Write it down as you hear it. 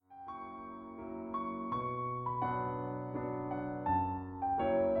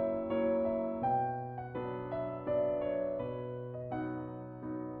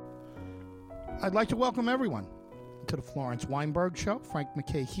I'd like to welcome everyone to the Florence Weinberg Show. Frank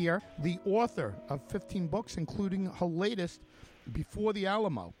MacKay here, the author of 15 books, including her latest, Before the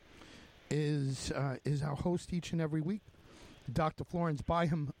Alamo, is our host each and every week, Dr. Florence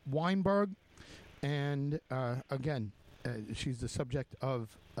Byham Weinberg. And again, she's the subject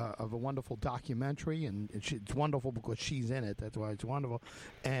of a wonderful documentary, and it's wonderful because she's in it. That's why it's wonderful,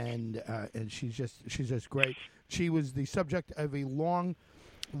 and she's just great. She was the subject of a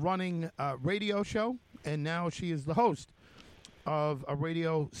long-running radio show, and now she is the host of a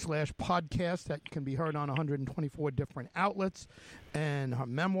radio/podcast that can be heard on 124 different outlets. And her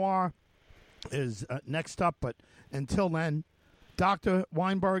memoir is next up. But until then, Dr.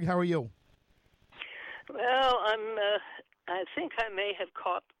 Weinberg, how are you? Well, I think I may have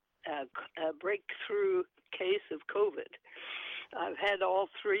caught a breakthrough case of COVID. I've had all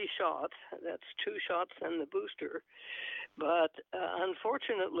 3 shots. That's 2 shots and the booster. But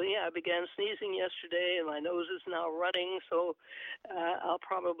unfortunately, I began sneezing yesterday, and my nose is now running, so I'll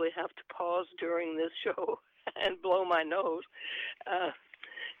probably have to pause during this show and blow my nose. Don't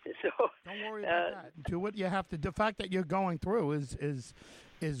worry about that. Do what you have to. The fact that you're going through is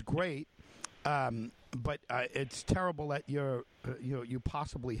great. But it's terrible that you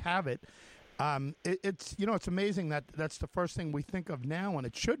possibly have it. It's amazing that that's the first thing we think of now, and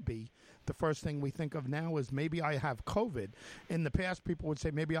it should be the first thing we think of now is maybe I have COVID. In the past, people would say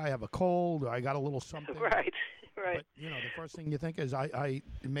maybe I have a cold or I got a little something. Right. But the first thing you think is I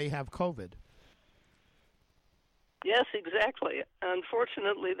may have COVID. Yes, exactly.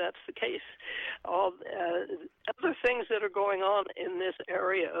 Unfortunately, that's the case. All other things that are going on in this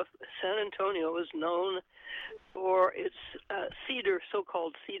area, San Antonio is known for its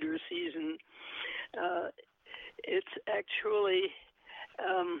so-called cedar season. It's actually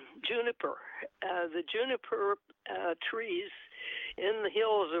juniper. The juniper trees in the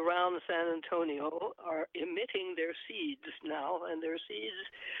hills around San Antonio are emitting their seeds now, and their seeds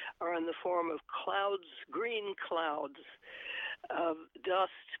are in the form of clouds, green clouds of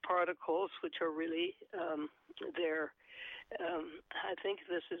dust particles, which are really I think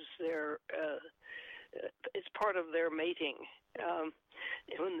this is it's part of their mating.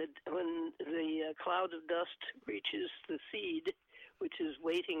 When the cloud of dust reaches the seed, which is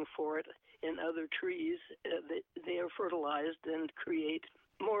waiting for it in other trees, they are fertilized and create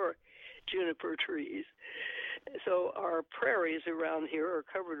more juniper trees. So our prairies around here are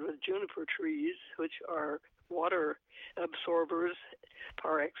covered with juniper trees, which are water absorbers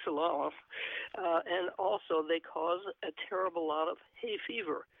par excellence, and also they cause a terrible lot of hay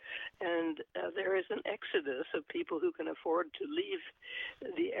fever. And there is an exodus of people who can afford to leave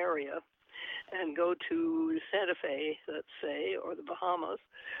the area and go to Santa Fe, let's say, or the Bahamas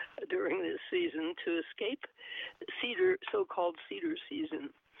during this season to escape so-called cedar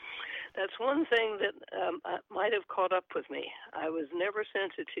season. That's one thing that might have caught up with me. I was never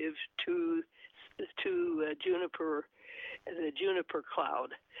sensitive to juniper, the juniper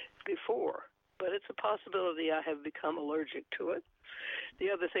cloud before, but it's a possibility I have become allergic to it.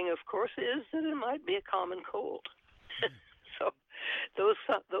 The other thing, of course, is that it might be a common cold. So those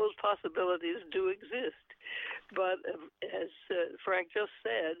possibilities do exist. But as Frank just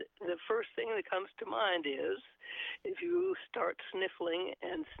said, the first thing that comes to mind is if you start sniffling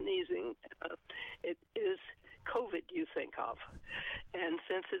and sneezing, it is COVID you think of. And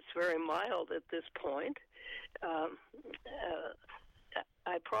since it's very mild at this point,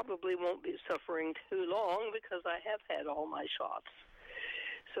 I probably won't be suffering too long because I have had all my shots.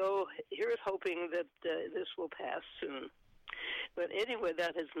 So here's hoping that this will pass soon. But anyway,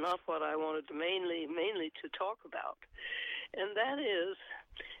 that is not what I wanted to mainly to talk about. And that is,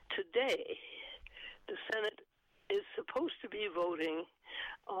 today, the Senate is supposed to be voting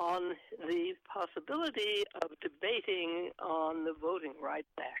on the possibility of debating on the Voting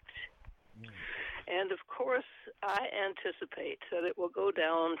Rights Act. And, of course, I anticipate that it will go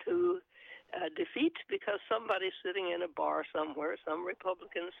down to defeat because somebody sitting in a bar somewhere, some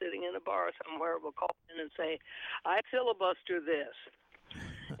Republican sitting in a bar somewhere will call in and say, I filibuster this.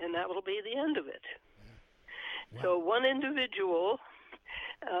 And that will be the end of it. Wow. So one individual,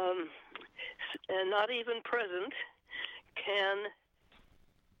 and not even present, can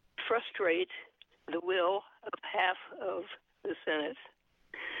frustrate the will of half of the Senate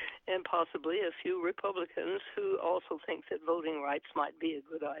and possibly a few Republicans who also think that voting rights might be a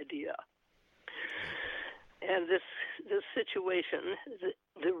good idea. And this situation,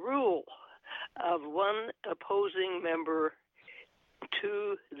 the rule of one opposing member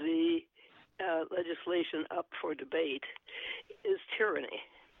to the legislation up for debate is tyranny.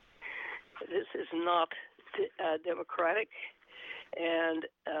 This is not democratic, and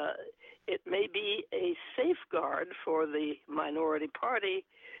it may be a safeguard for the minority party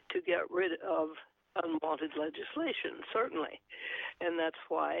to get rid of unwanted legislation, certainly. And that's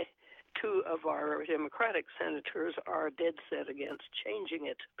why two of our Democratic senators are dead set against changing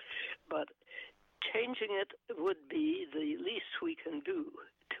it. But changing it would be the least we can do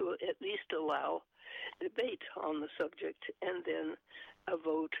to at least allow debate on the subject and then a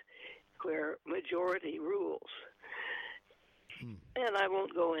vote where majority rules. And I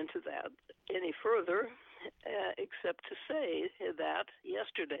won't go into that any further, except to say that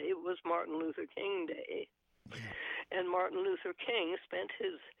yesterday was Martin Luther King Day, and Martin Luther King spent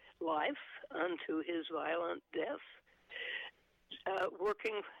his life unto his violent death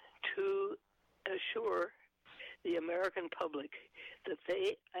working to assure the American public that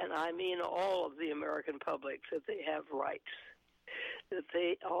they, and I mean all of the American public, that they have rights, that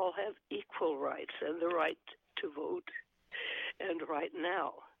they all have equal rights and the right to vote. And right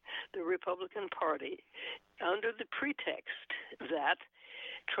now, the Republican Party, under the pretext that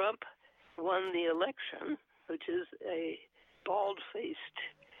Trump won the election, which is a bald-faced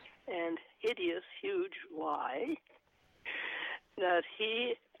and hideous, huge lie, that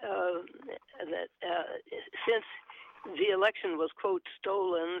he, since the election was, quote,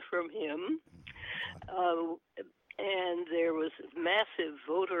 stolen from him, and there was massive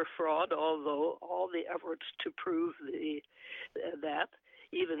voter fraud, although all the efforts to prove that,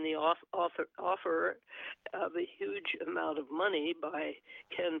 even the offer of a huge amount of money by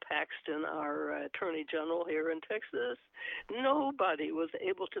Ken Paxton, our Attorney General here in Texas, nobody was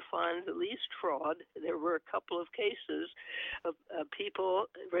able to find the least fraud. There were a couple of cases of people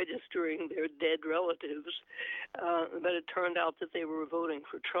registering their dead relatives, but it turned out that they were voting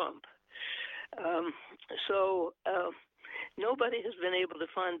for Trump. So nobody has been able to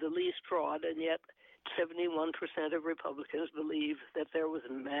find the least fraud, and yet 71% of Republicans believe that there was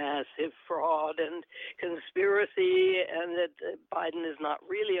massive fraud and conspiracy and that Biden is not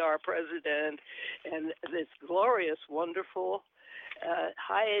really our president, and this glorious, wonderful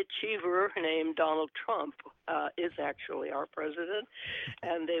high achiever named Donald Trump is actually our president,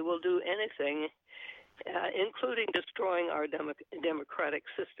 and they will do anything, including destroying our democratic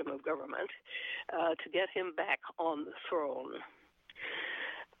system of government, to get him back on the throne.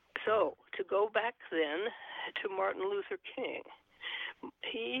 So, to go back then to Martin Luther King,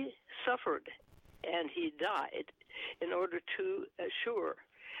 he suffered and he died in order to assure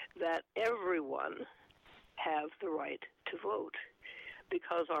that everyone have the right to vote,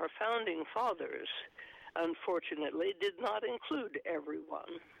 because our founding fathers, unfortunately, did not include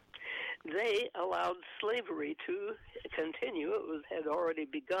everyone. They allowed slavery to continue. It had already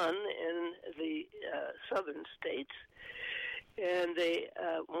begun in the southern states, and they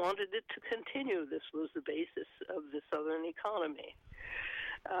wanted it to continue. This was the basis of the southern economy.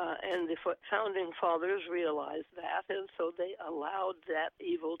 And the founding fathers realized that, and so they allowed that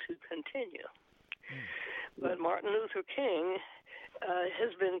evil to continue. But Martin Luther King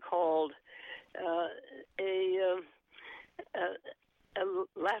has been called a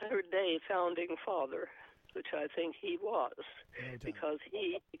latter-day founding father, which I think he was, because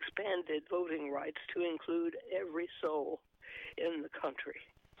he expanded voting rights to include every soul in the country.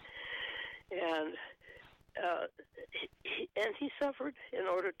 And he suffered in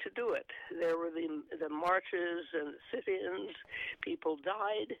order to do it. There were the marches and the sit-ins. People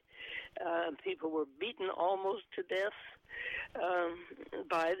died. People were beaten almost to death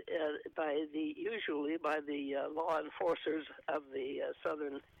usually by the law enforcers of the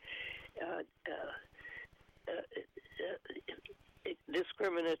southern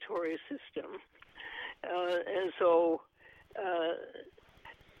discriminatory system. And so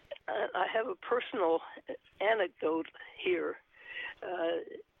I have a personal anecdote here.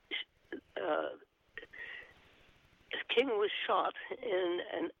 King was shot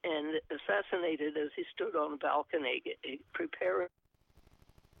and assassinated as he stood on a balcony preparing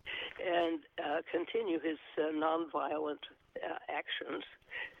and continue his nonviolent actions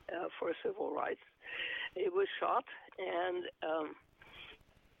for civil rights. He was shot, and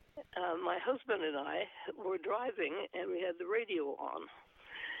my husband and I were driving, and we had the radio on.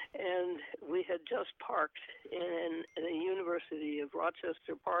 And we had just parked in the University of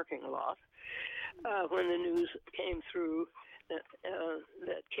Rochester parking lot when the news came through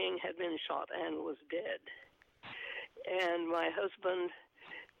that King had been shot and was dead. And my husband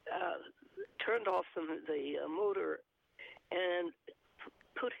turned off the motor and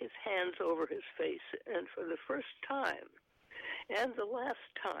put his hands over his face. And for the first time, and the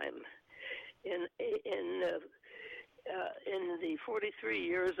last time, in the 43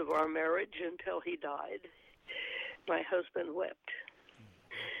 years of our marriage until he died, my husband wept.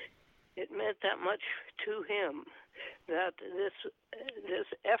 It meant that much to him that this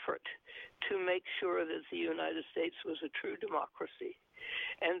effort to make sure that the United States was a true democracy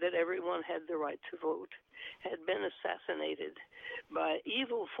and that everyone had the right to vote had been assassinated by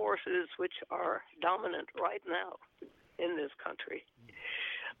evil forces which are dominant right now in this country.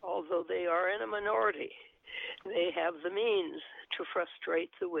 Although they are in a minority, they have the means to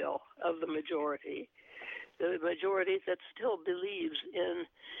frustrate the will of the majority that still believes in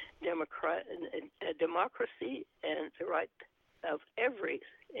democracy and the right of every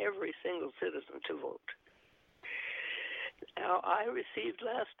single citizen to vote. Now, I received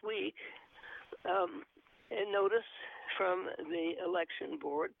last week a notice from the election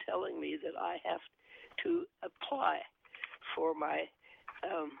board telling me that I have to apply for my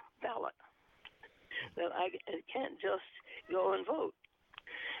ballot, that I can't just go and vote.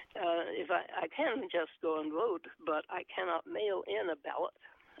 If I can just go and vote, but I cannot mail in a ballot.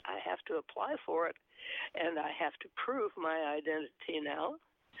 I have to apply for it, and I have to prove my identity now.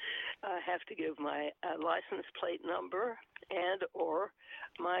 I have to give my license plate number and or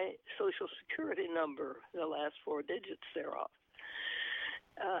my Social Security number, the last 4 digits thereof.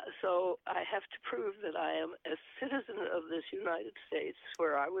 So I have to prove that I am a citizen of this United States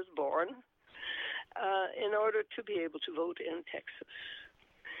where I was born in order to be able to vote in Texas.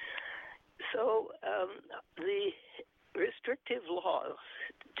 So the restrictive laws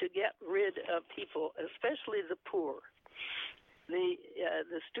to get rid of people, especially the poor, the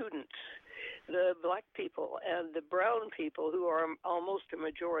students, the black people, and the brown people who are almost a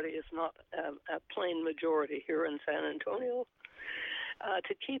majority, if not a plain majority here in San Antonio,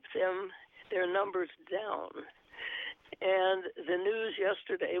 to keep their numbers down. And the news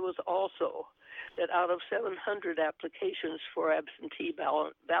yesterday was also that out of 700 applications for absentee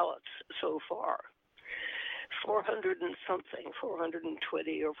ballots so far, 400 and something,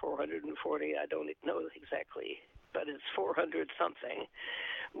 420 or 440, I don't know exactly, but it's 400 something,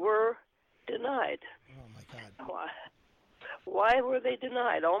 were denied. Oh, my God. Why were they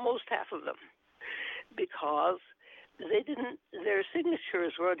denied? Almost half of them. Because their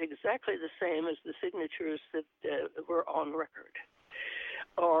signatures weren't exactly the same as the signatures that were on record.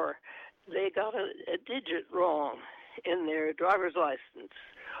 Or they got a digit wrong in their driver's license,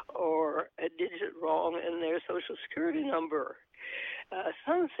 or a digit wrong in their Social Security number.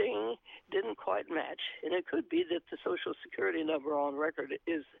 Something didn't quite match, and it could be that the Social Security number on record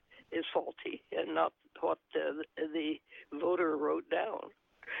is faulty and not what the voter wrote down.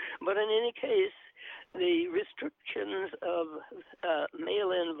 But in any case, the restrictions of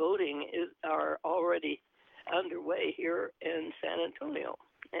mail-in voting are already underway here in San Antonio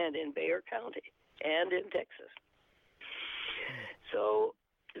and in Bexar County and in Texas. So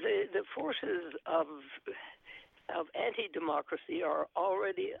the forces of anti-democracy are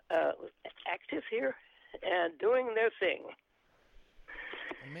already active here and doing their thing.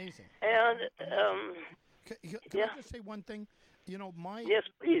 Amazing. And can I just say one thing? You know, my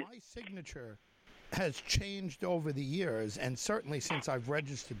signature has changed over the years, and certainly since I've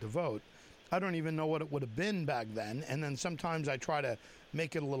registered to vote. I don't even know what it would have been back then. And then sometimes I try to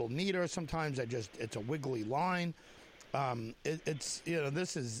make it a little neater. Sometimes it's a wiggly line. This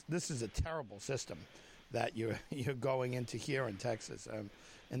is a terrible system that you're going into here in Texas,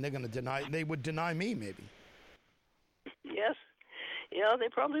 and they're going to they would deny me maybe. Yes, they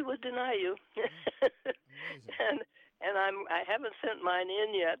probably would deny you. and I haven't sent mine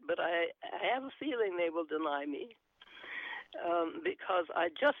in yet, but I have a feeling they will deny me. Because I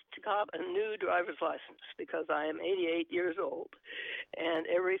just got a new driver's license because I am 88 years old, and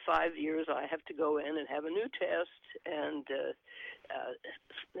every 5 years I have to go in and have a new test, and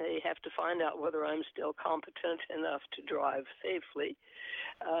they have to find out whether I'm still competent enough to drive safely,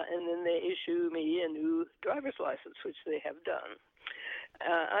 and then they issue me a new driver's license, which they have done.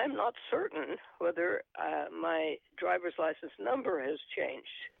 I'm not certain whether my driver's license number has changed.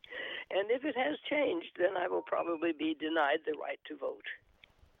 And if it has changed, then I will probably be denied the right to vote,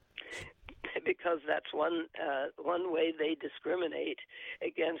 because that's one way they discriminate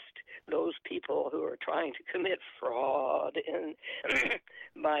against those people who are trying to commit fraud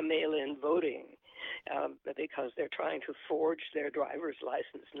by mail-in voting, because they're trying to forge their driver's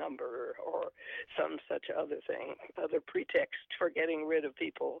license number or some such other thing, other pretext for getting rid of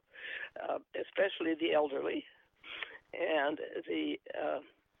people, especially the elderly and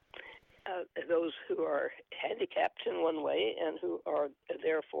those who are handicapped in one way and who are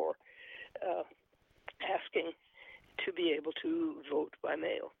therefore asking to be able to vote by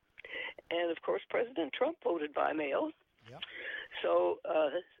mail. And, of course, President Trump voted by mail. Yep. So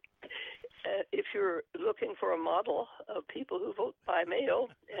if you're looking for a model of people who vote by mail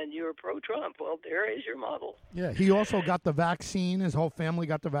and you're pro-Trump, well, there is your model. Yeah, he also got the vaccine. His whole family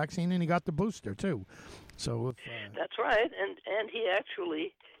got the vaccine, and he got the booster too. So That's right, and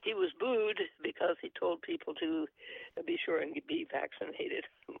he was booed because he told people to be sure and be vaccinated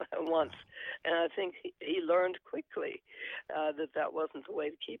once, and I think he learned quickly that wasn't the way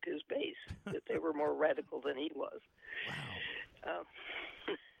to keep his base. That they were more radical than he was. Wow.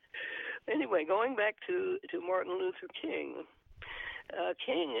 Anyway, going back to Martin Luther King,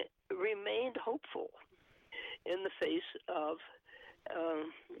 King remained hopeful in the face of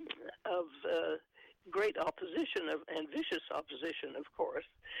great opposition and vicious opposition, of course.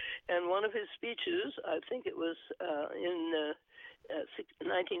 And one of his speeches, I think it was in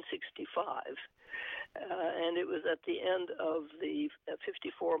 1965, and it was at the end of the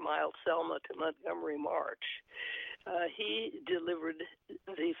 54-mile Selma to Montgomery March. He delivered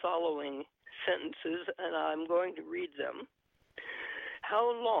the following sentences, and I'm going to read them. How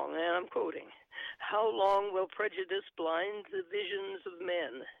long, and I'm quoting, how long will prejudice blind the visions of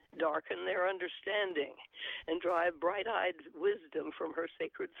men, darken their understanding, and drive bright-eyed wisdom from her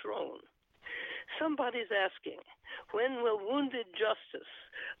sacred throne? Somebody's asking, when will wounded justice,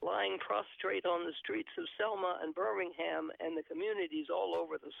 lying prostrate on the streets of Selma and Birmingham and the communities all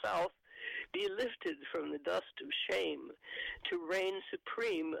over the South, be lifted from the dust of shame to reign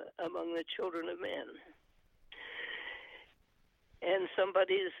supreme among the children of men? And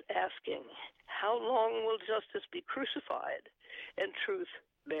somebody's asking, how long will justice be crucified and truth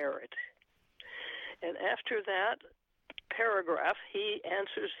bear it? And after that paragraph, he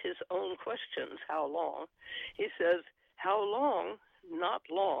answers his own questions, how long. He says, how long? Not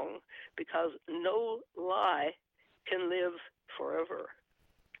long, because no lie can live forever.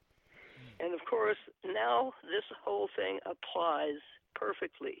 And of course, now this whole thing applies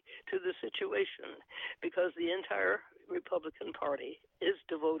perfectly to the situation because the entire Republican Party is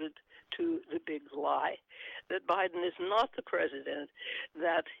devoted to the big lie that Biden is not the president,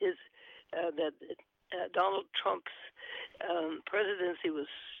 that Donald Trump's presidency was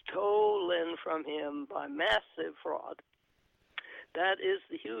stolen from him by massive fraud. That is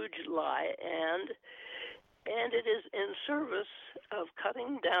the huge lie, and it is in service of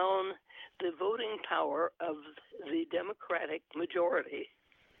cutting down the voting power of the Democratic majority,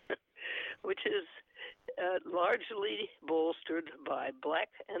 which is largely bolstered by black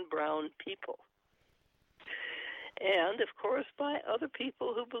and brown people. And, of course, by other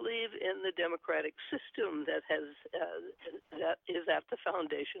people who believe in the democratic system that is at the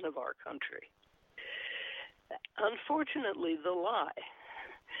foundation of our country. Unfortunately, the lie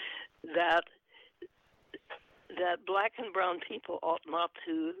that black and brown people ought not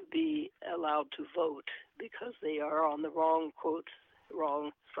to be allowed to vote because they are on the wrong, quote,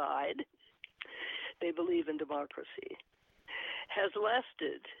 wrong side, they believe in democracy, has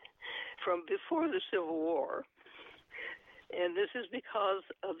lasted from before the Civil War, and this is because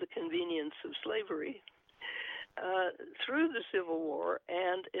of the convenience of slavery, through the Civil War,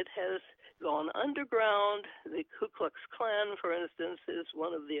 and it has gone underground. The Ku Klux Klan, for instance, is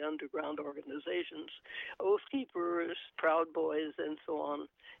one of the underground organizations. Oath Keepers, Proud Boys, and so on,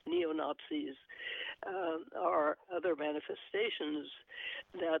 neo-Nazis, are other manifestations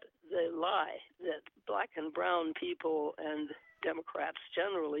that the lie that black and brown people and Democrats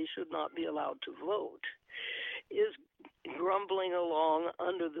generally should not be allowed to vote is grumbling along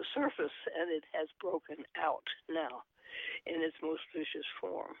under the surface, and it has broken out now in its most vicious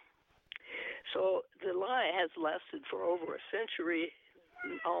form. So the lie has lasted for over a century,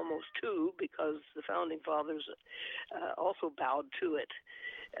 almost two, because the Founding Fathers also bowed to it.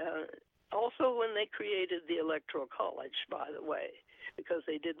 Also when they created the Electoral College, by the way, because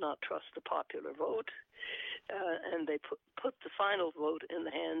they did not trust the popular vote, and they put the final vote in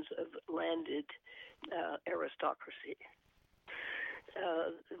the hands of landed aristocracy.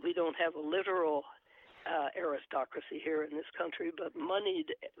 We don't have a literal aristocracy here in this country, but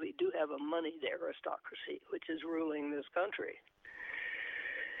we do have a moneyed aristocracy, which is ruling this country.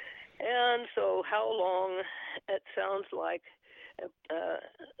 And so how long? It sounds like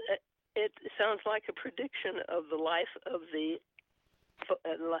a prediction of the life of the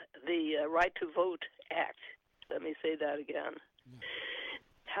Right to Vote Act. Let me say that again.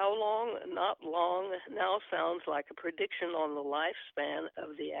 How long? Not long. Now sounds like a prediction on the lifespan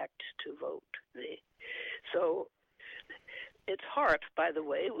of the Act to Vote. So its heart, by the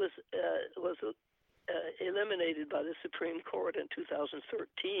way, was eliminated by the Supreme Court in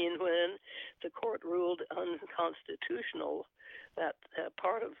 2013 when the court ruled unconstitutional that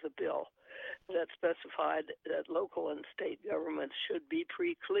part of the bill that specified that local and state governments should be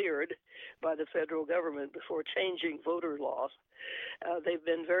pre-cleared by the federal government before changing voter laws. They've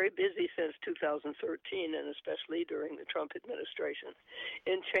been very busy since 2013, and especially during the Trump administration,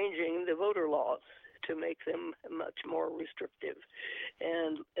 in changing the voter laws to make them much more restrictive.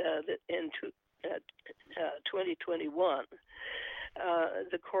 And in 2021,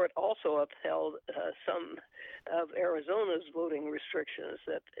 the court also upheld some of Arizona's voting restrictions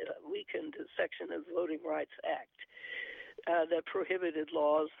that weakened the section of the Voting Rights Act that prohibited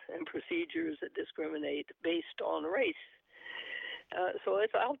laws and procedures that discriminate based on race. So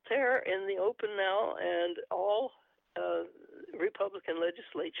it's out there in the open now, and all Republican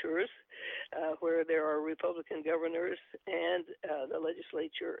legislatures where there are Republican governors and the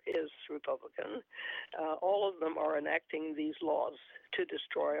legislature is Republican, all of them are enacting these laws to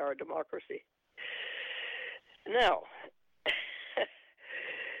destroy our democracy. Now,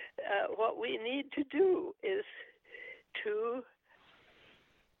 what we need to do is to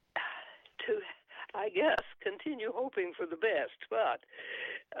I guess, continue hoping for the best. But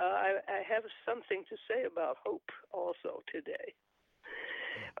I have something to say about hope also today.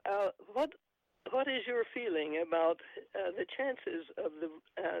 What is your feeling about the chances of the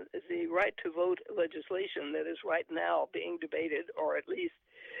right to vote legislation that is right now being debated, or at least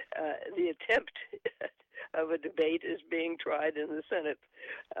the attempt of a debate is being tried in the Senate?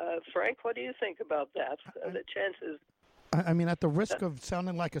 Frank, what do you think about that? The chances. I mean, at the risk of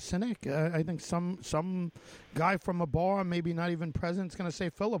sounding like a cynic, I think some guy from a bar, maybe not even president, is going to say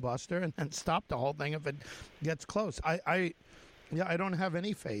filibuster and stop the whole thing if it gets close. I don't have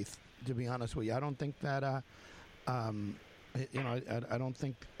any faith, to be honest with you. I don't think that I don't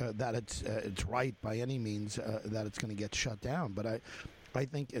think that it's right by any means that it's going to get shut down. But I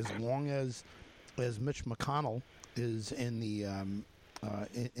think as long as Mitch McConnell is in the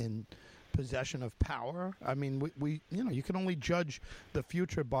in possession of power. I mean, we you can only judge the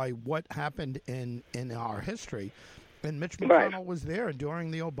future by what happened in our history. And Mitch McConnell was there during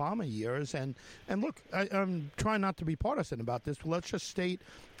the Obama years. And look, I'm trying not to be partisan about this, but let's just state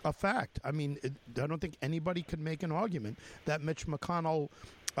a fact. I mean, I don't think anybody could make an argument that Mitch McConnell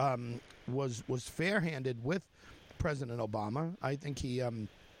was fair-handed with President Obama. I think he had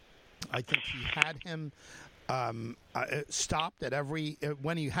him stopped at every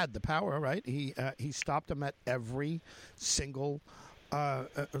when he had the power, right? He stopped him at every single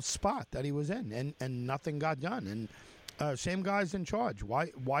spot that he was in, and nothing got done. And same guy's in charge.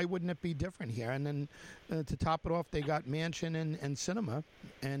 Why wouldn't it be different here? And then to top it off, they got Manchin and Sinema,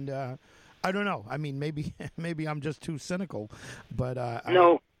 and I don't know. I mean, maybe I'm just too cynical, but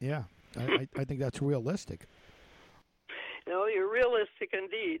no, I think that's realistic. No, you're realistic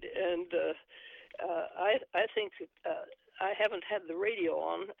indeed, and. I think I haven't had the radio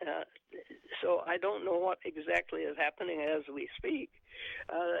on, so I don't know what exactly is happening as we speak.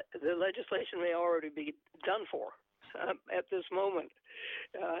 The legislation may already be done for at this moment,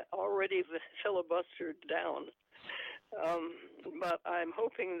 already filibustered down. But I'm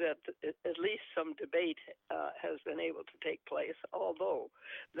hoping that at least some debate has been able to take place, although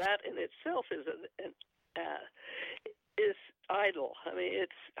that in itself is idle. I mean,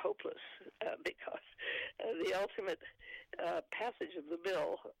 it's hopeless because the ultimate passage of the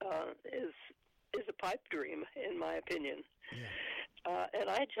bill is a pipe dream, in my opinion. Yeah. And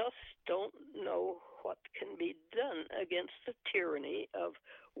I just don't know what can be done against the tyranny of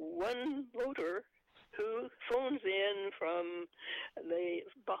one voter who phones in from the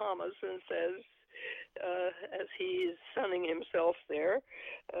Bahamas and says, as he's sunning himself there,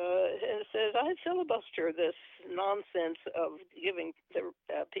 and says, I filibuster this nonsense of giving the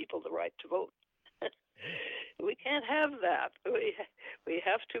people the right to vote. We can't have that. We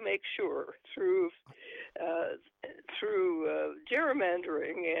have to make sure through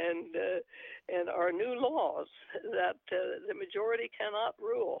gerrymandering and our new laws that the majority cannot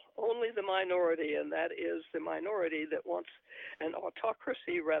rule. Only the minority, and that is the minority that wants an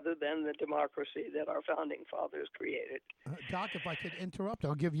autocracy rather than the democracy that our founding fathers created. Doc, if I could interrupt,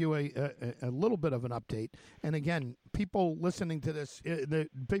 I'll give you a little bit of an update. And again, people listening to this, the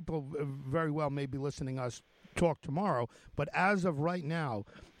people very well may be listening to us talk tomorrow, but as of right now,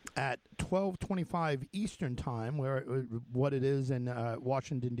 at 12:25 Eastern Time, what it is in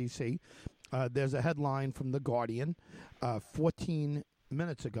Washington, D.C., there's a headline from The Guardian 14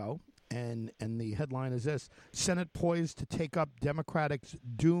 minutes ago, and the headline is this: Senate poised to take up Democrats'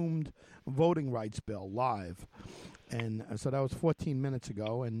 doomed voting rights bill live. And so that was 14 minutes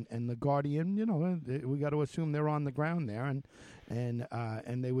ago, and The Guardian, we got to assume they're on the ground there, and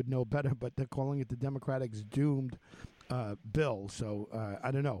they would know better, but they're calling it the Democrats' doomed bill. So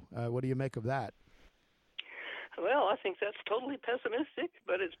I don't know. What do you make of that? Well, I think that's totally pessimistic,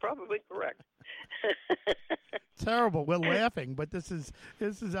 but it's probably correct. Terrible. We're laughing, but this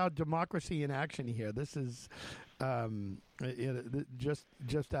is our democracy in action here. This is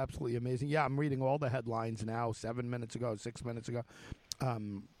just absolutely amazing. Yeah, I'm reading all the headlines now. 7 minutes ago, 6 minutes ago.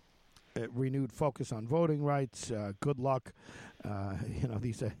 Renewed focus on voting rights. Good luck.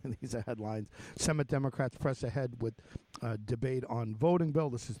 These are headlines. Senate Democrats press ahead with debate on voting bill.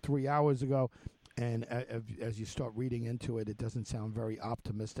 This is 3 hours ago. And as you start reading into it, it doesn't sound very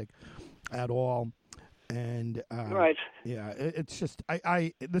optimistic at all. And right, yeah, it's just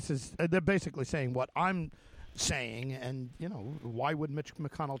they're basically saying what I'm saying, and why would Mitch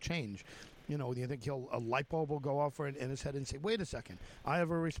McConnell change? Do you think a light bulb will go off in his head and say, "Wait a second, I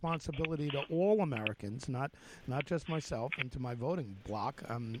have a responsibility to all Americans, not just myself and to my voting bloc,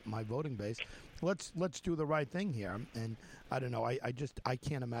 my voting base. Let's do the right thing here." And I don't know. I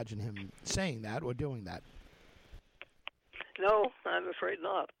can't imagine him saying that or doing that. No, I'm afraid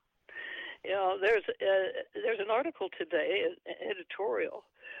not. There's an article today, an editorial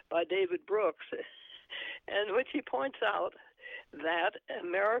by David Brooks, in which he points out that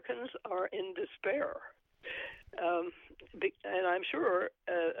Americans are in despair. And I'm sure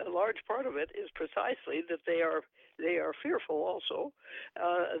a large part of it is precisely that they are fearful also.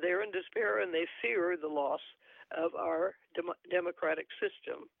 They're in despair and they fear the loss of our democratic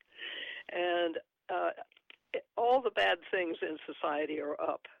system. And all the bad things in society are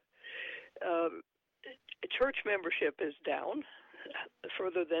up. Church membership is down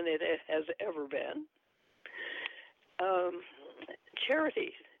further than it has ever been.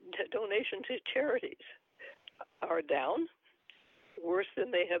 Donations to charities are down, worse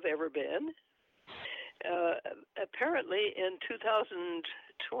than they have ever been. Apparently, in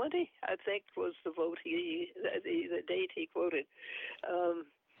 2020, I think was the the date he quoted.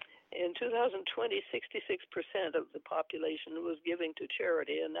 In 2020, 66% of the population was giving to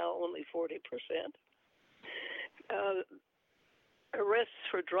charity, and now only 40%. Arrests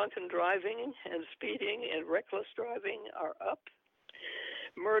for drunken driving and speeding and reckless driving are up.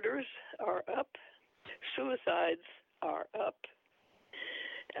 Murders are up. Suicides are up.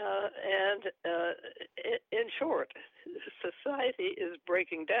 In short, society is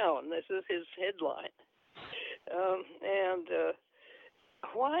breaking down. This is his headline.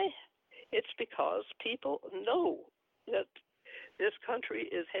 Why? It's because people know that this country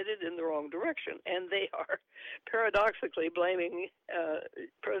is headed in the wrong direction, and they are paradoxically blaming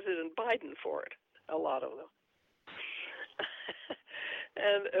President Biden for it, a lot of them.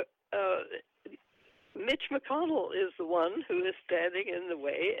 And Mitch McConnell is the one who is standing in the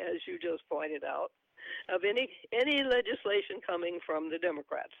way, as you just pointed out, of any legislation coming from the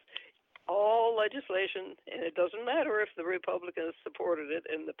Democrats. All legislation, and it doesn't matter if the Republicans supported it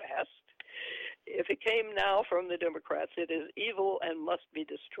in the past, if it came now from the Democrats, it is evil and must be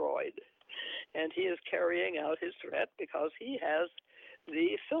destroyed. And he is carrying out his threat because he has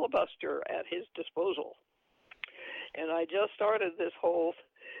the filibuster at his disposal. And I just started this whole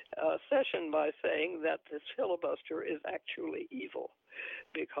session by saying that this filibuster is actually evil,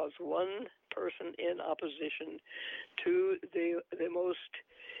 because one person in opposition to the most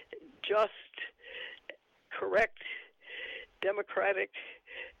just, correct, democratic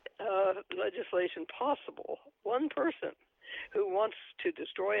legislation possible, one person who wants to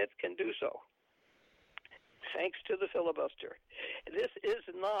destroy it can do so, thanks to the filibuster. This is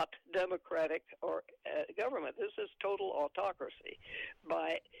not democratic or government. This is total autocracy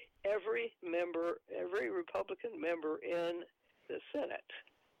by every Republican member in the Senate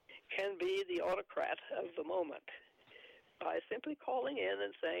can be the autocrat of the moment by simply calling in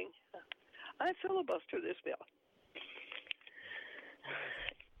and saying, I filibuster this bill.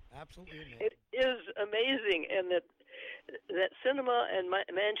 Absolutely amazing. It is amazing, and that Sinema and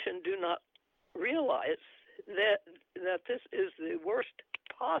Manchin do not realize that this is the worst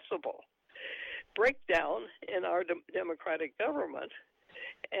possible breakdown in our democratic government,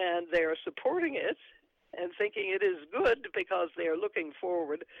 and they are supporting it and thinking it is good because they are looking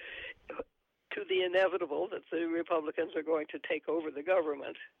forward to the inevitable that the Republicans are going to take over the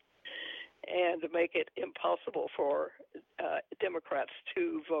government and make it impossible for Democrats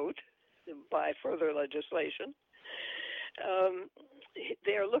to vote by further legislation.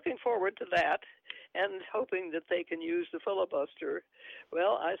 They are looking forward to that and hoping that they can use the filibuster.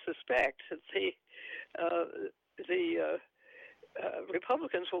 Well, I suspect that the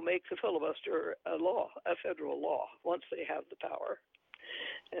Republicans will make the filibuster a law, a federal law, once they have the power.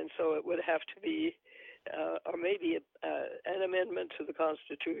 And so it would have to be, or maybe an amendment to the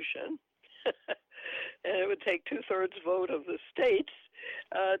Constitution and it would take 2/3 vote of the states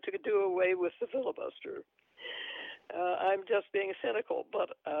to do away with the filibuster. I'm just being cynical,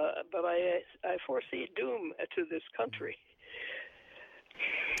 but I foresee doom to this country.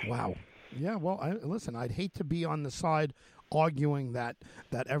 Wow. Yeah. Well, listen. I'd hate to be on the side arguing that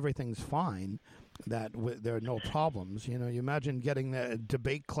everything's fine, that there are no problems. You imagine getting a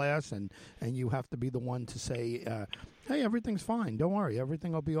debate class and you have to be the one to say, "Hey, everything's fine. Don't worry.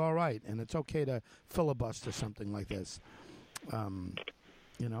 Everything will be all right, and it's okay to filibuster something like this."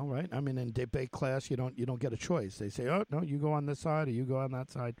 Right? I mean, in debate class, you don't get a choice. They say, "Oh no, you go on this side or you go on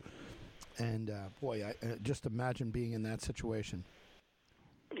that side." And boy, I just imagine being in that situation.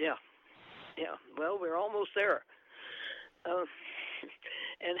 Yeah. Well, we're almost there,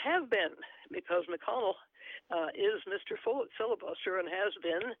 and have been, because McConnell is Mr. Filibuster and has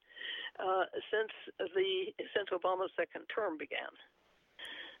been since Obama's second term began.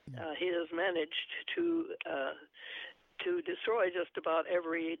 He has managed to destroy just about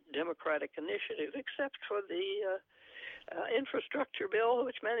every Democratic initiative except for the infrastructure bill,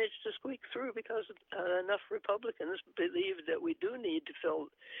 which managed to squeak through because enough Republicans believed that we do need to fill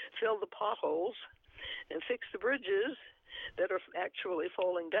the potholes and fix the bridges that are actually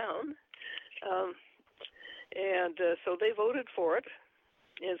falling down. So they voted for it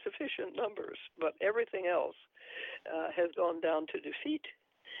in sufficient numbers, but everything else has gone down to defeat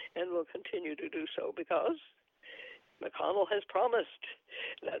and will continue to do so because McConnell has promised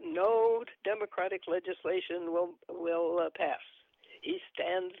that no Democratic legislation will pass. He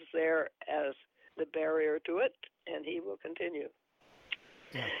stands there as the barrier to it, and he will continue.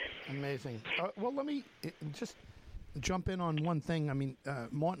 Yeah, amazing. Well, let me just jump in on one thing. I mean,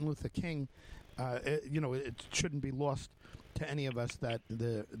 Martin Luther King, it shouldn't be lost to any of us that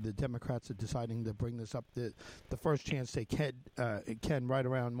the Democrats are deciding to bring this up the first chance they can right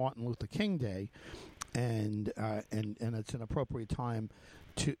around Martin Luther King Day. And it's an appropriate time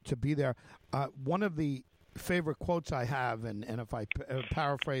to be there. One of the favorite quotes I have, and if I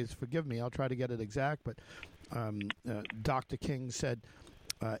paraphrase, forgive me, I'll try to get it exact, but Dr. King said,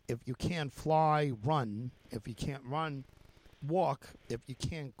 if you can't fly, run. If you can't run, walk. If you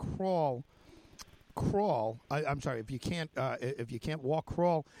can't crawl. If you can't walk,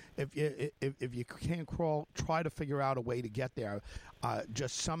 crawl. If you can't crawl, try to figure out a way to get there.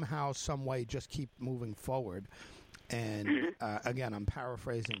 Just somehow, some way, just keep moving forward. And again, I'm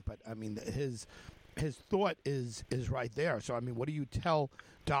paraphrasing, but I mean his thought is right there. So I mean, what do you tell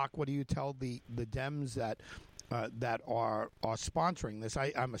Doc? What do you tell the Dems that are sponsoring this?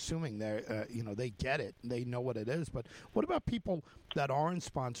 I'm assuming they get it, they know what it is. But what about people that aren't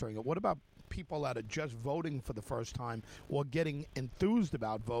sponsoring it? What about people that are just voting for the first time or getting enthused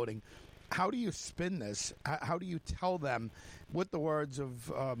about voting? How do you spin this? How do you tell them, with the words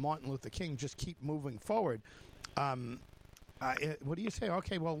of Martin Luther King, just keep moving forward? What do you say?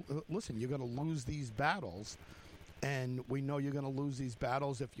 Okay, well, listen, you're going to lose these battles, and we know you're going to lose these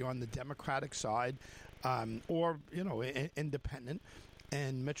battles if you're on the Democratic side or, independent,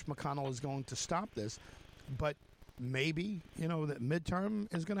 and Mitch McConnell is going to stop this. But maybe, the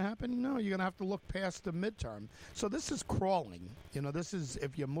midterm is going to happen. No, you're going to have to look past the midterm. So this is crawling. This is,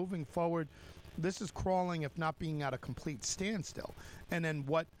 if you're moving forward, this is crawling, if not being at a complete standstill. And then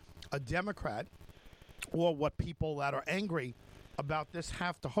what a Democrat or what people that are angry about this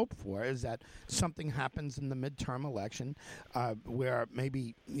have to hope for is that something happens in the midterm election where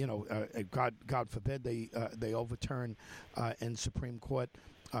maybe, God forbid, they overturn in Supreme Court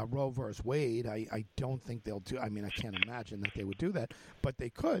Roe versus Wade. I don't think they'll do. I mean, I can't imagine that they would do that, but they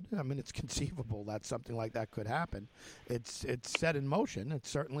could. I mean, it's conceivable that something like that could happen. It's set in motion. It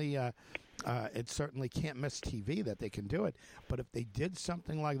certainly can't miss TV that they can do it. But if they did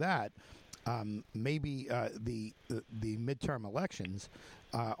something like that, maybe the midterm elections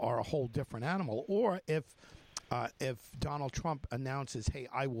are a whole different animal. Or if Donald Trump announces, "Hey,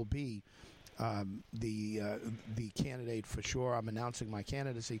 I will be the candidate for sure. I'm announcing my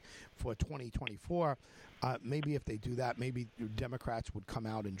candidacy for 2024." Maybe if they do that, maybe Democrats would come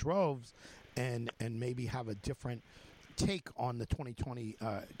out in droves and maybe have a different take on the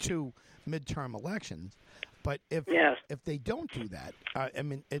 2022 midterm elections. But if they don't do that, I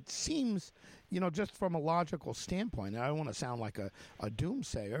mean, it seems, just from a logical standpoint, I don't want to sound like a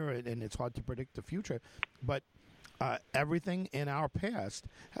doomsayer, and it's hard to predict the future, but everything in our past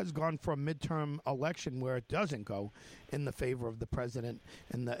has gone for a midterm election where it doesn't go in the favor of the president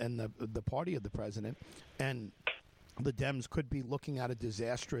and the party of the president, and the Dems could be looking at a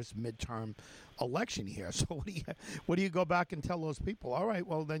disastrous midterm election here. So what do you go back and tell those people? All right,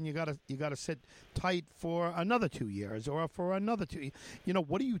 well then you got to sit tight for another 2 years or for another 2.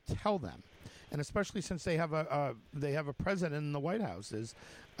 What do you tell them? and especially since they have a president in the White House. Is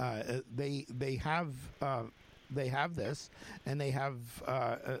they have this, and they have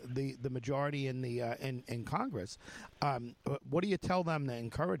the majority in the in Congress. What do you tell them to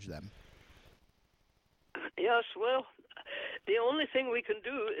encourage them? Yes, well, the only thing we can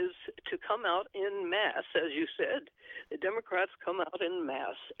do is to come out in mass, as you said. The Democrats come out in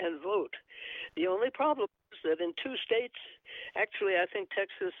mass and vote. The only problem is that in 2 states, actually, I think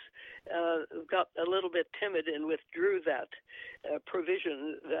Texas got a little bit timid and withdrew that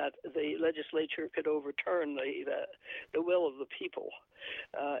provision that the legislature could overturn the will of the people.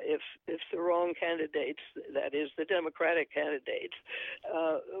 If the wrong candidates, that is the Democratic candidates,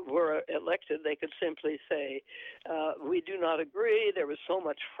 were elected, they could simply say, we do not agree, there was so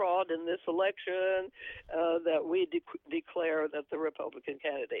much fraud in this election that we declare that the Republican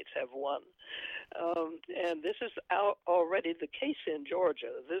candidates have won. And this is already the case in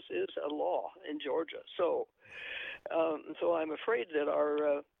Georgia. This is a law in Georgia. So I'm afraid that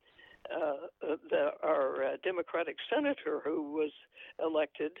our Democratic senator who was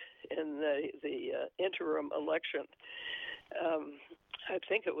elected in the interim election, I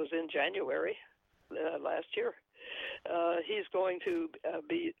think it was in January last year, he's going to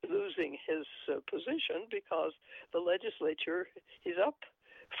be losing his position because the legislature, he's up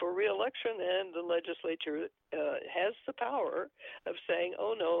for re-election, and the legislature has the power of saying,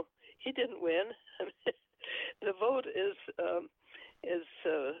 oh no, he didn't win. The vote is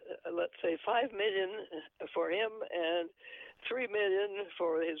let's say 5 million for him and 3 million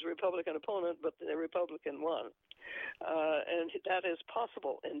for his Republican opponent, but the Republican won. And that is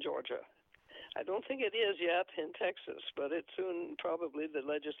possible in Georgia. I don't think it is yet in Texas, but it soon probably the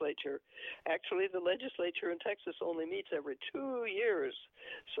legislature. Actually, the legislature in Texas only meets every 2 years,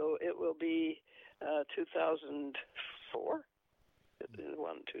 so it will be 2004.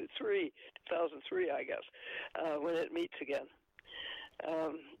 2003, I guess, when it meets again.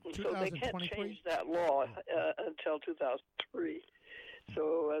 So they can't change that law until 2003.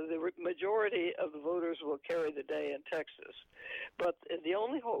 So the majority of the voters will carry the day in Texas. But the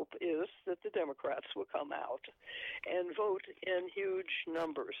only hope is that the Democrats will come out and vote in huge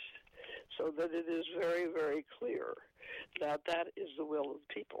numbers so that it is very, very clear that that is the will of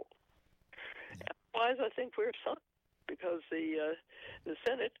the people. Otherwise, I think we're sunk, because the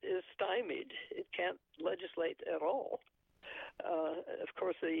Senate is stymied. It can't legislate at all. Of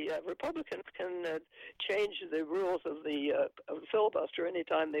course, the Republicans can change the rules of the filibuster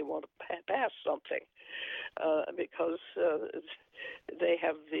anytime they want to pass something, because they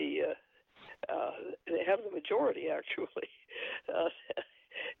have the majority actually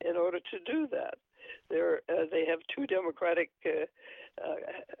in order to do that. They have 2 Democratic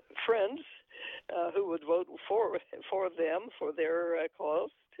friends who would vote for them for their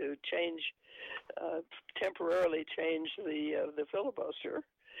cause to change, temporarily change the filibuster,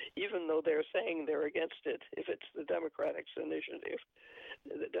 even though they're saying they're against it if it's the Democrats' initiative.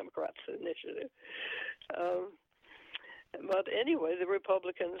 But anyway, the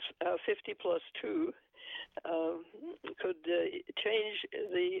Republicans, 50 plus 2, could change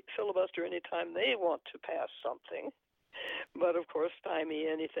the filibuster anytime they want to pass something, but of course stymie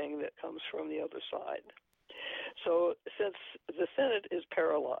anything that comes from the other side. So since the Senate is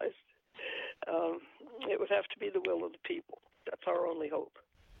paralyzed, it would have to be the will of the people. That's our only hope.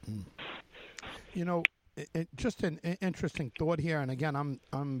 You know, just an interesting thought here, and again,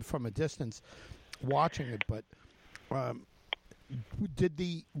 I'm from a distance watching it, but did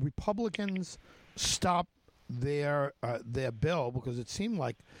the Republicans stop their bill, because it seemed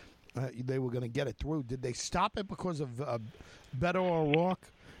like they were going to get it through? Did they stop it because of Beto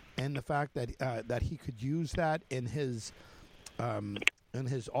O'Rourke and the fact that he could use that in his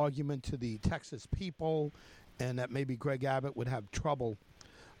argument to the Texas people, and that maybe Greg Abbott would have trouble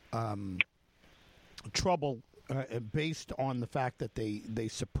based on the fact that they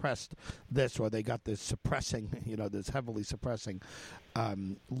suppressed this, or they got this suppressing, this heavily suppressing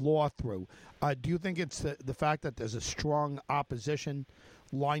law through? Do you think it's the fact that there's a strong opposition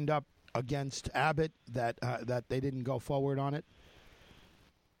lined up against Abbott that they didn't go forward on it?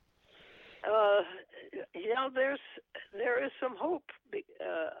 There is some hope.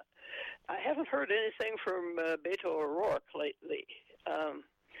 I haven't heard anything from Beto O'Rourke lately.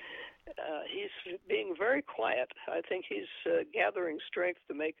 He's being very quiet. I think he's gathering strength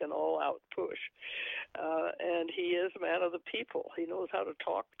to make an all-out push. And he is a man of the people. He knows how to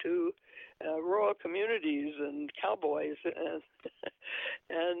talk to rural communities and cowboys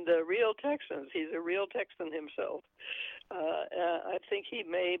and real Texans. He's a real Texan himself. I think he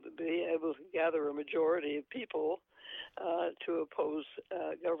may be able to gather a majority of people to oppose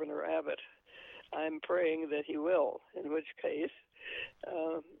Governor Abbott. I'm praying that he will, in which case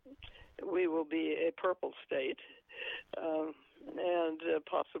we will be a purple state and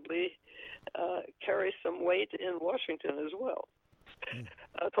possibly carry some weight in Washington as well.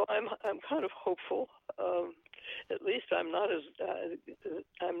 So I'm kind of hopeful. At least I'm not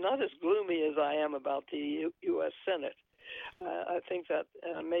as gloomy as I am about the U.S. Senate. I think that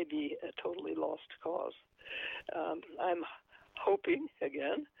may be a totally lost cause. I'm hoping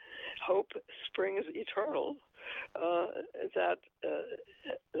again. Hope springs eternal. That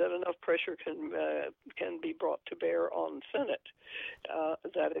enough pressure can be brought to bear on the Senate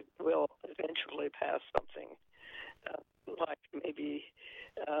that it will eventually pass something like maybe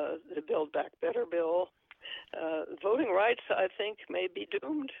the Build Back Better bill. Voting rights, I think, may be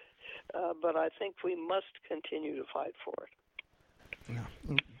doomed, but I think we must continue to fight for it. Yeah,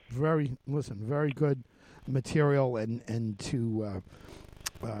 very good material, and to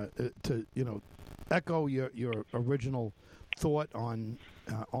echo your original thought on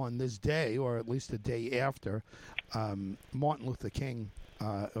this day, or at least the day after Martin Luther King.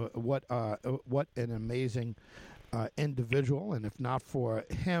 What an amazing individual, and if not for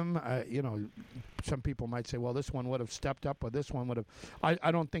him, some people might say, well, this one would have stepped up, or this one would have.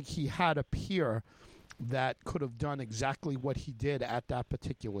 I don't think he had a peer that could have done exactly what he did at that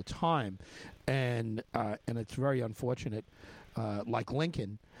particular time, and it's very unfortunate, like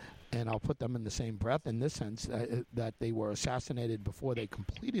Lincoln. And I'll put them in the same breath in this sense, that they were assassinated before they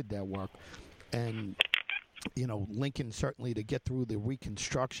completed their work. And, Lincoln, certainly to get through the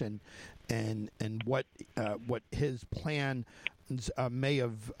Reconstruction and what his plan may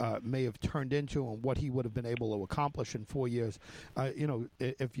have turned into, and what he would have been able to accomplish in 4 years.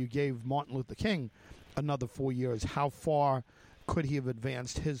 If you gave Martin Luther King another 4 years, how far could he have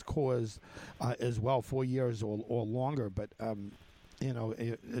advanced his cause as well? 4 years or longer. But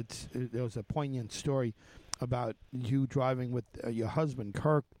there was a poignant story about you driving with your husband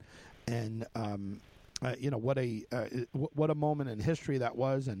Kirk, and what a moment in history that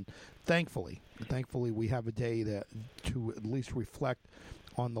was. And thankfully we have a day to at least reflect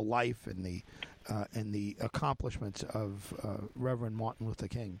on the life and the accomplishments of Reverend Martin Luther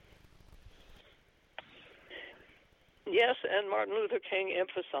King. Yes, and Martin Luther King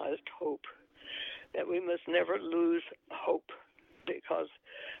emphasized hope, that we must never lose hope, because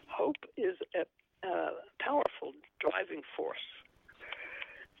hope is a powerful driving force.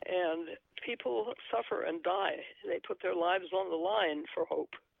 And people suffer and die. They put their lives on the line for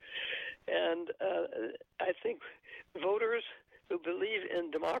hope. And I think voters who believe in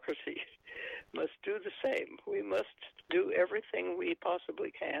democracy must do the same. We must do everything we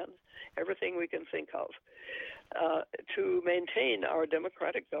possibly can, everything we can think of, to maintain our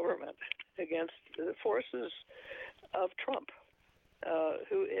democratic government against the forces of Trump,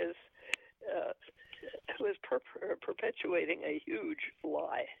 who is perpetuating a huge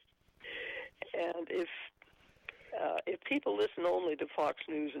lie. And if people listen only to Fox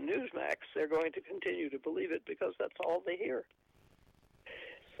News and Newsmax, they're going to continue to believe it because that's all they hear.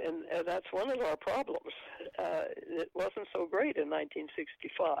 And that's one of our problems. It wasn't so great in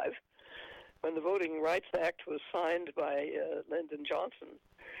 1965 when the Voting Rights Act was signed by Lyndon Johnson.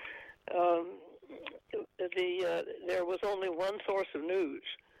 There was only one source of news,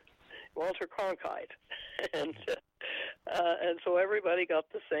 Walter Cronkite, and so everybody got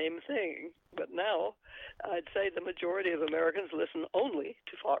the same thing. But now, I'd say the majority of Americans listen only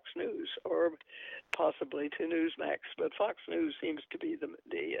to Fox News, or possibly to Newsmax. But Fox News seems to be the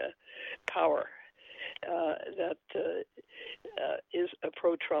power that is a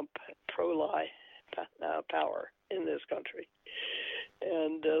pro-Trump, pro-lie power in this country.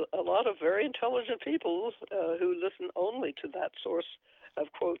 And a lot of very intelligent people who listen only to that source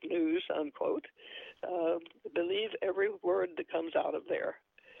of, quote, news, unquote, believe every word that comes out of there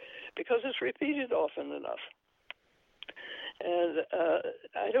because it's repeated often enough. And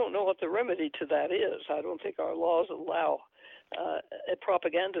I don't know what the remedy to that is. I don't think our laws allow a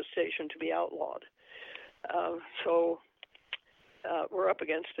propaganda station to be outlawed. So we're up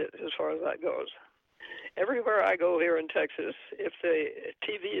against it as far as that goes. Everywhere I go here in Texas, if the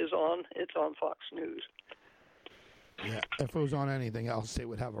TV is on, it's on Fox News. Yeah, if it was on anything else, they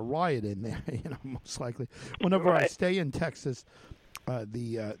would have a riot in there. Most likely. Whenever I stay in Texas,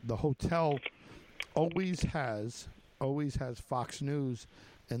 the hotel always has Fox News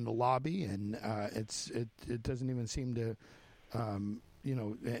in the lobby, and it doesn't even seem to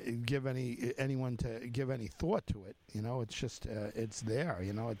give anyone to give any thought to it. It's just it's there.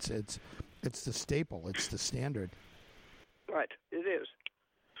 It's the staple. It's the standard. Right. It is.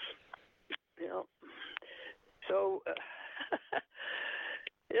 So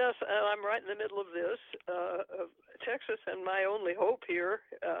Yes, and I'm right in the middle of this. Texas, and my only hope here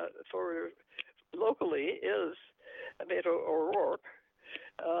for locally is Beto O'Rourke.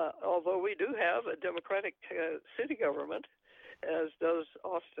 Although we do have a Democratic city government, as does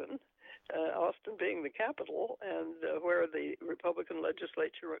Austin, Austin being the capital and where the Republican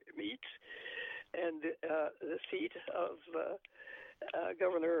legislature meets, and the seat of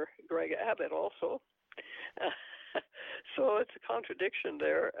Governor Greg Abbott also. So it's a contradiction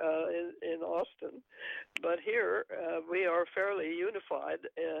there in Austin. But here we are fairly unified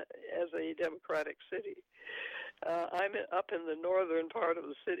as a Democratic city. I'm up in the northern part of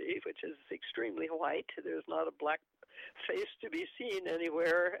the city, which is extremely white. There's not a black face to be seen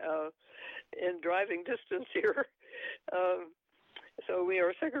anywhere in driving distance here. So we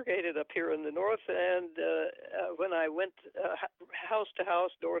are segregated up here in the north, and when I went house to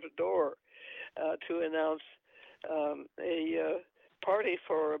house, door to door, to announce a party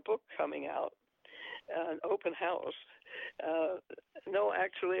for a book coming out, an open house. No,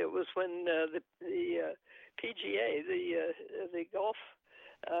 actually, it was when the PGA, the golf,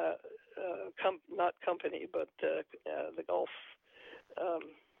 not company, but the golf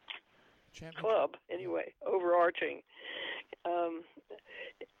club, anyway, overarching.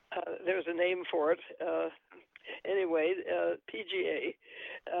 There's a name for it. Anyway, PGA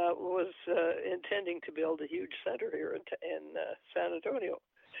was intending to build a huge center here in San Antonio.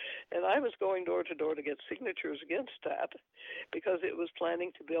 And I was going door to door to get signatures against that because it was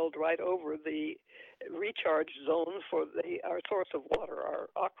planning to build right over the recharge zone for our source of water, our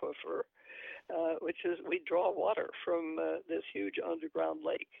aquifer, which is we draw water from this huge underground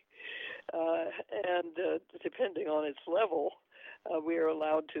lake. And depending on its level, we are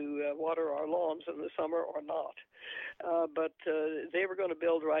allowed to water our lawns in the summer or not. But they were going to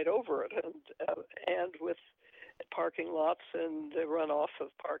build right over it, and with parking lots and the runoff of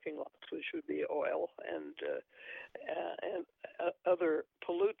parking lots, which would be oil and other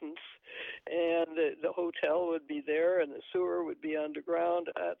pollutants, and the hotel would be there, and the sewer would be underground,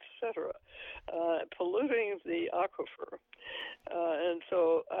 etc., polluting the aquifer. And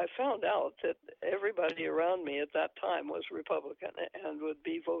so I found out that everybody around me at that time was Republican and would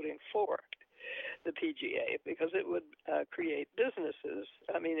be voting for the PGA because it would create businesses.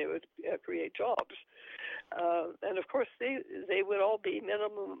 I mean, it would create jobs. And of course, they would all be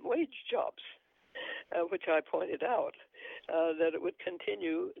minimum wage jobs, which I pointed out, that it would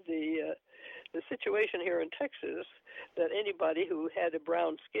continue the situation here in Texas that anybody who had a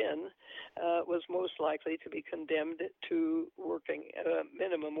brown skin was most likely to be condemned to working at a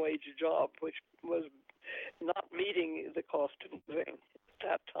minimum wage job, which was not meeting the cost of living at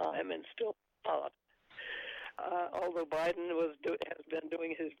that time and still not. Although Biden has been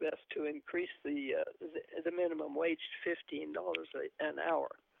doing his best to increase the minimum wage to $15 an hour.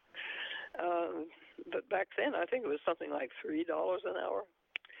 But back then, I think it was something like $3 an hour,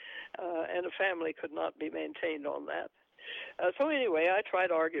 and a family could not be maintained on that. So anyway, I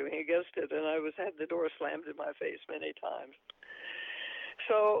tried arguing against it, and I had the door slammed in my face many times.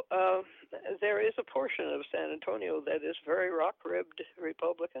 So there is a portion of San Antonio that is very rock-ribbed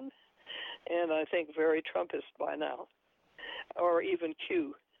Republican, and I think very Trumpist by now, or even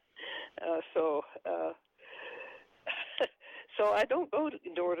Q. So I don't go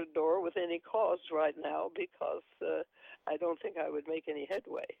door to door with any cause right now because I don't think I would make any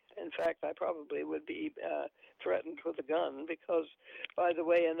headway. In fact, I probably would be threatened with a gun because, by the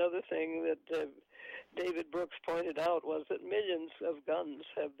way, another thing that David Brooks pointed out was that millions of guns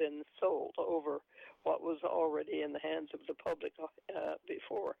have been sold over what was already in the hands of the public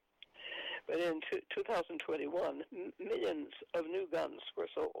before. But in 2021, millions of new guns were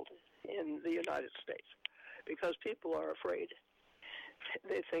sold in the United States because people are afraid.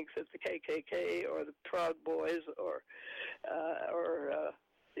 They think that the KKK or the Proud Boys or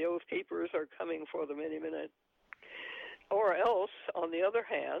the Oath Keepers are coming for them any minute. Or else, on the other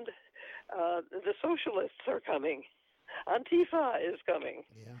hand, the socialists are coming. Antifa is coming.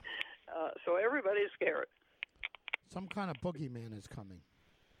 Yeah. So everybody's scared. Some kind of boogeyman is coming.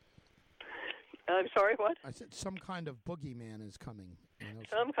 I'm sorry, what? I said some kind of boogeyman is coming.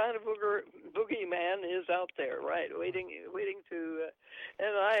 Some kind of boogeyman is out there, right, waiting to...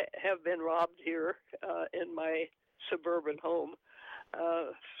 and I have been robbed here in my suburban home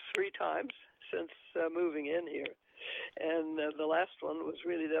 3 times since moving in here. And the last one was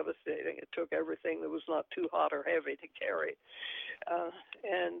really devastating. It took everything that was not too hot or heavy to carry,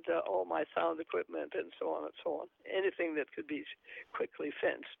 and all my sound equipment and so on and so on. Anything that could be quickly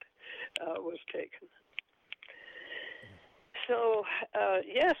fenced was taken. So,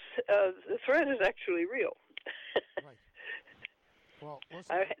 yes, the threat is actually real. Right. Well,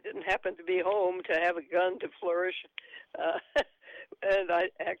 listen. I didn't happen to be home to have a gun to flourish, and I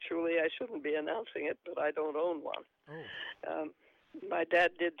shouldn't be announcing it, but I don't own one. Oh. My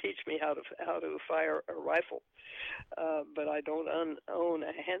dad did teach me how to fire a rifle, but I don't own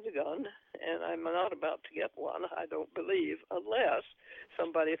a handgun, and I'm not about to get one. I don't believe, unless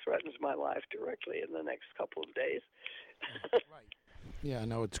somebody threatens my life directly in the next couple of days. Right. Yeah,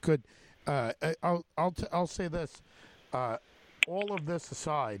 no, it's good. I'll say this. All of this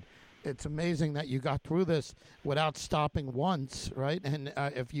aside, it's amazing that you got through this without stopping once, right? And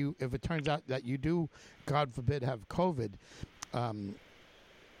if it turns out that you do, God forbid, have COVID,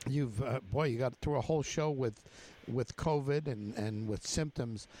 you got through a whole show with COVID and with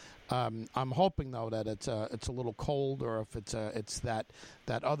symptoms. I'm hoping though that it's a little cold, or if it's that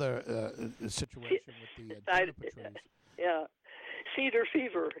other situation with the juniper trees. Yeah, cedar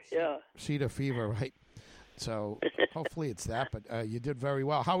fever. Yeah, cedar fever, right? So hopefully it's that. But you did very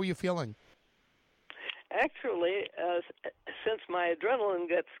well. How are you feeling? Actually, since my adrenaline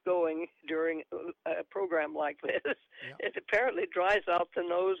gets going during a program like this, It apparently dries out the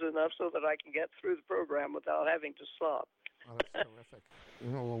nose enough so that I can get through the program without having to stop. Oh, that's terrific.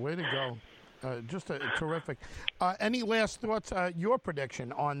 Well, way to go. Just terrific. Any last thoughts? Your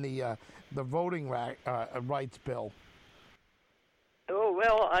prediction on the voting rights bill? Oh,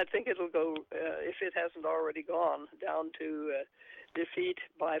 well, I think it'll go, if it hasn't already gone, down to defeat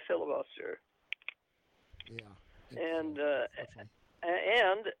by filibuster. Yeah. And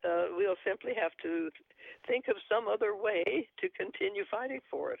we'll simply have to think of some other way to continue fighting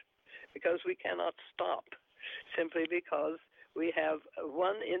for it, because we cannot stop simply because we have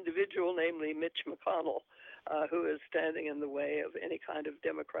one individual, namely Mitch McConnell, who is standing in the way of any kind of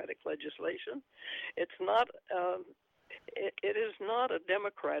democratic legislation. It's not. It is not a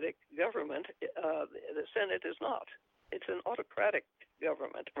democratic government. The Senate is not. It's an autocratic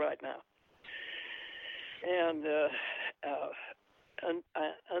government right now. And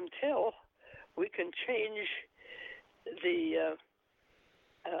until we can change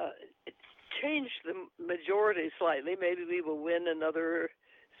the majority slightly, maybe we will win another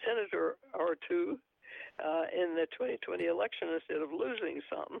senator or two in the 2020 election instead of losing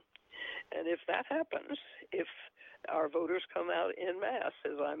some. And if that happens, if our voters come out en masse,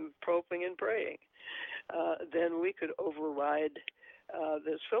 as I'm hoping and praying, then we could override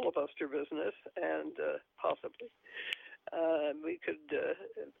this filibuster business, and possibly we could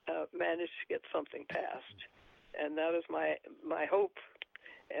manage to get something passed. And that is my hope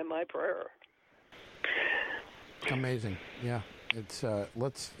and my prayer. Amazing. Yeah. It's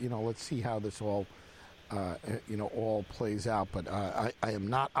let's see how this all all plays out. But I am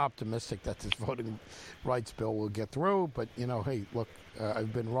not optimistic that this voting rights bill will get through. But hey, look,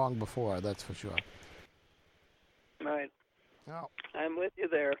 I've been wrong before. That's for sure. Right. Oh. I'm with you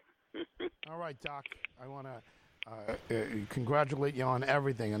there. All right, Doc. I want to congratulate you on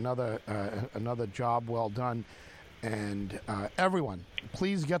everything. Another job well done. And everyone,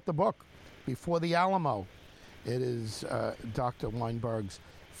 please get the book, Before the Alamo. It is Dr. Weinberg's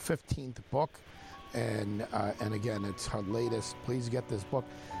 15th book. And again, it's her latest. Please get this book.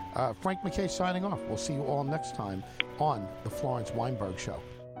 Frank McKay signing off. We'll see you all next time on The Florence Weinberg Show.